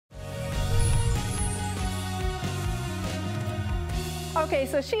Okay,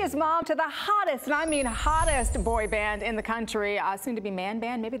 so she is mom to the hottest, and I mean hottest boy band in the country, soon to be man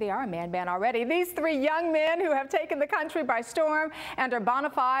band. Maybe they are a man band already. These three young men who have taken the country by storm and are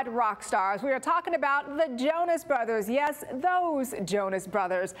bona fide rock stars. We are talking about the Jonas Brothers. Yes, those Jonas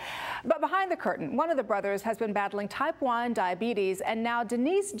Brothers. But behind the curtain, one of the brothers has been battling type 1 diabetes, and now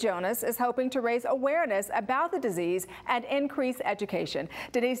Denise Jonas is hoping to raise awareness about the disease and increase education.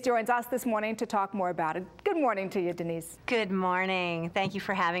 Denise joins us this morning to talk more about it. Good morning to you, Denise. Good morning. Thank you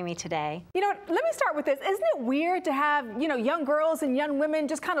for having me today. You know, let me start with this. Isn't it weird to have, young girls and young women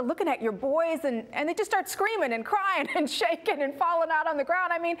just kind of looking at your boys and they just start screaming and crying and shaking and falling out on the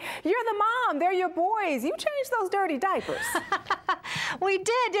ground? I mean, you're the mom. They're your boys. You changed those dirty diapers. We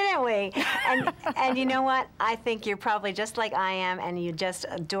did, didn't we? And you know what? I think you're probably just like I am, and you just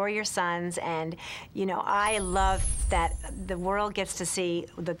adore your sons. And, I love that the world gets to see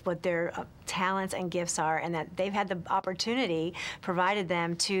what their talents and gifts are, and that they've had the opportunity provided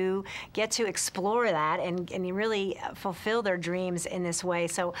them to get to explore that and really fulfill their dreams in this way.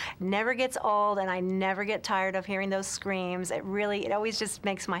 So never gets old, and I never get tired of hearing those screams. It always just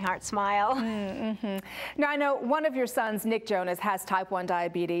makes my heart smile. Mm-hmm. Now, I know one of your sons, Nick Jonas, has type 1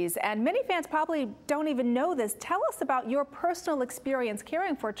 diabetes, and many fans probably don't even know this. Tell us about your personal experience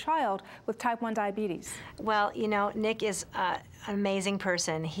caring for a child with type 1 diabetes. Well, Nick is an amazing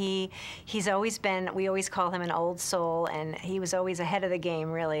person. He's always been, we always call him an old soul, and he was always ahead of the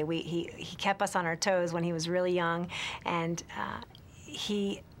game, really. He kept us on our toes when he was really young, and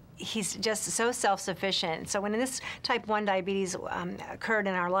he's just so self-sufficient. So when this type 1 diabetes occurred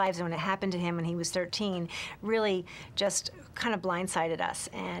in our lives, and when it happened to him when he was 13, really just kind of blindsided us.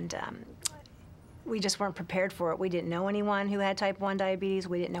 And we just weren't prepared for it. We didn't know anyone who had type 1 diabetes.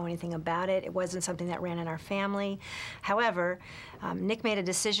 We didn't know anything about it. It wasn't something that ran in our family. However, Nick made a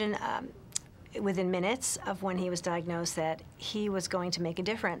decision within minutes of when he was diagnosed that he was going to make a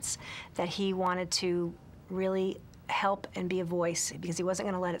difference, that he wanted to really help and be a voice, because he wasn't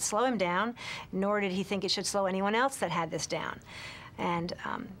going to let it slow him down, nor did he think it should slow anyone else that had this down. And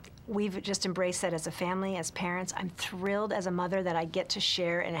we've just embraced that as a family, as parents. I'm thrilled as a mother that I get to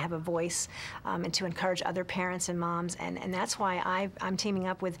share and have a voice and to encourage other parents and moms. And that's why I'm teaming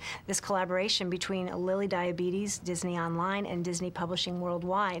up with this collaboration between Lilly Diabetes, Disney Online, and Disney Publishing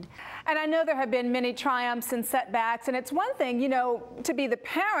Worldwide. And I know there have been many triumphs and setbacks, and it's one thing, to be the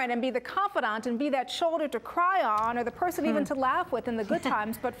parent and be the confidant and be that shoulder to cry on, or the person even to laugh with in the good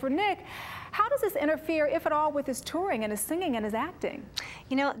times. But for Nick, how does this interfere, if at all, with his touring and his singing and his acting?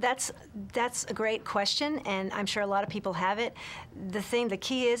 That's a great question, and I'm sure a lot of people have it. The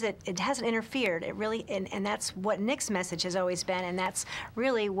key is it hasn't interfered. It really, and that's what Nick's message has always been, and that's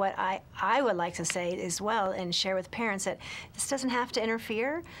really what I would like to say as well and share with parents, that this doesn't have to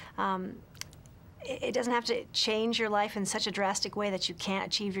interfere. It doesn't have to change your life in such a drastic way that you can't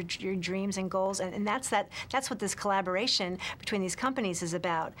achieve your dreams and goals, and that's what this collaboration between these companies is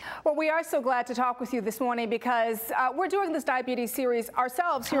about. Well, we are so glad to talk with you this morning, because we're doing this diabetes series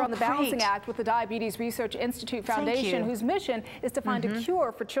ourselves here on the Balancing Act with the Diabetes Research Institute Foundation, whose mission is to find a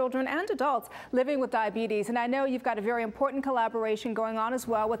cure for children and adults living with diabetes. And I know you've got a very important collaboration going on as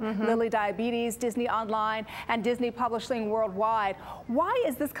well with Lilly Diabetes, Disney Online, and Disney Publishing Worldwide. Why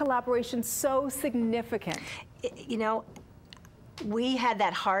is this collaboration so significant? We had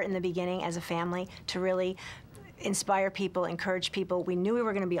that heart in the beginning as a family to really inspire people, encourage people. We knew we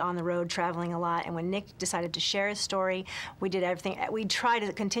were going to be on the road traveling a lot, and when Nick decided to share his story, we did everything. We try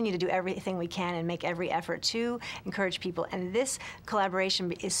to continue to do everything we can and make every effort to encourage people. And this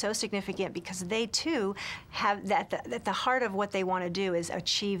collaboration is so significant because they too have that the heart of what they want to do is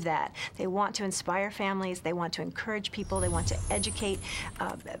achieve that. They want to inspire families, they want to encourage people, they want to educate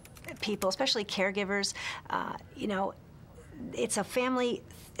people, especially caregivers. It's a family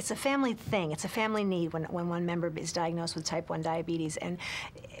thing. It's a family need when one member is diagnosed with type 1 diabetes, and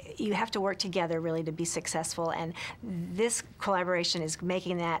you have to work together really to be successful. And this collaboration is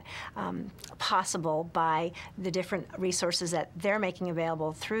making that possible by the different resources that they're making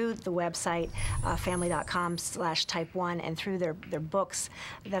available through the website family.com/type1, and through their books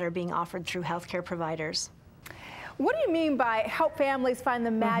that are being offered through healthcare providers. What do you mean by help families find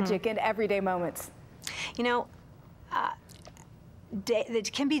the magic in everyday moments?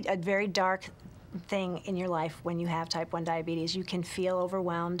 It can be a very dark thing in your life when you have type 1 diabetes. You can feel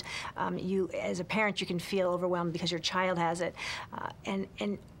overwhelmed. As a parent, you can feel overwhelmed because your child has it.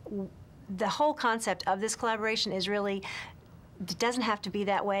 And the whole concept of this collaboration is really it doesn't have to be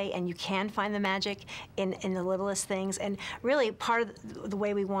that way, and you can find the magic in the littlest things. And really, part of the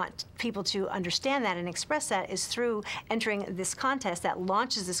way we want people to understand that and express that is through entering this contest that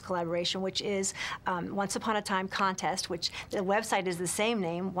launches this collaboration, which is Once Upon a Time Contest, which the website is the same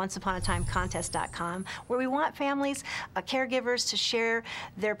name, onceuponatimecontest.com, where we want families, caregivers to share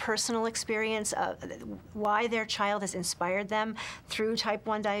their personal experience of why their child has inspired them through type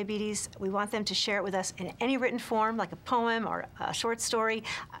 1 diabetes. We want them to share it with us in any written form, like a poem or a short story.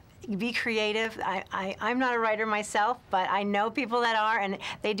 Be creative. I'm not a writer myself, but I know people that are, and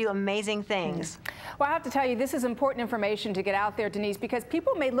they do amazing things. Well, I have to tell you, this is important information to get out there, Denise, because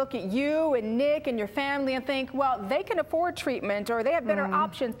people may look at you and Nick and your family and think, well, they can afford treatment or they have better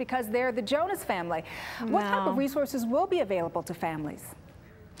options because they're the Jonas family. What type of resources will be available to families?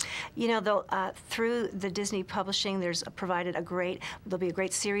 You know, through the Disney Publishing, there's provided there'll be a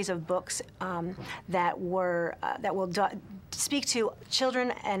great series of books that will speak to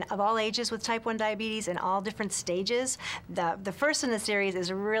children and of all ages with type 1 diabetes in all different stages. The first in the series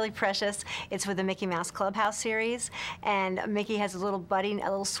is really precious. It's with the Mickey Mouse Clubhouse series, and Mickey has a little buddy, a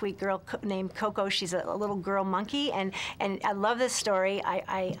little sweet girl named Coco. She's a little girl monkey, and I love this story.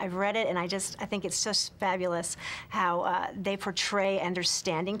 I've read it, and I think it's just fabulous how they portray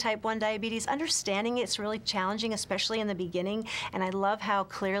understanding type 1 diabetes. Understanding it's really challenging, especially in the beginning, and I love how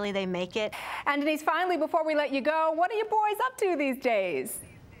clearly they make it. And Denise, finally, before we let you go, what are you boys up to these days?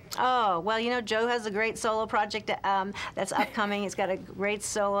 Oh, well, you know, Joe has a great solo project that's upcoming. He's got a great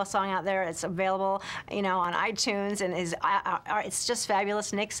solo song out there. It's available, you know, on iTunes, and it's just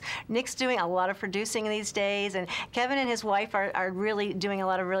fabulous. Nick's doing a lot of producing these days, and Kevin and his wife are really doing a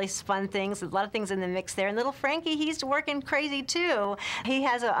lot of really fun things. A lot of things in the mix there. And little Frankie, he's working crazy too. He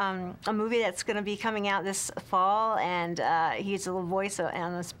has a movie that's going to be coming out this fall, and he's a little voice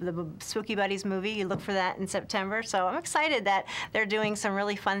on the Spooky Buddies movie. You look for that in September. So I'm excited that they're doing some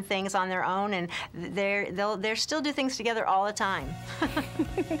really fun things on their own, and they'll still do things together all the time.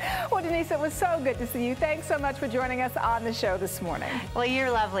 Well, Denise, it was so good to see you. Thanks so much for joining us on the show this morning. Well, you're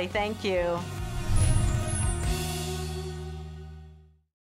lovely. Thank you.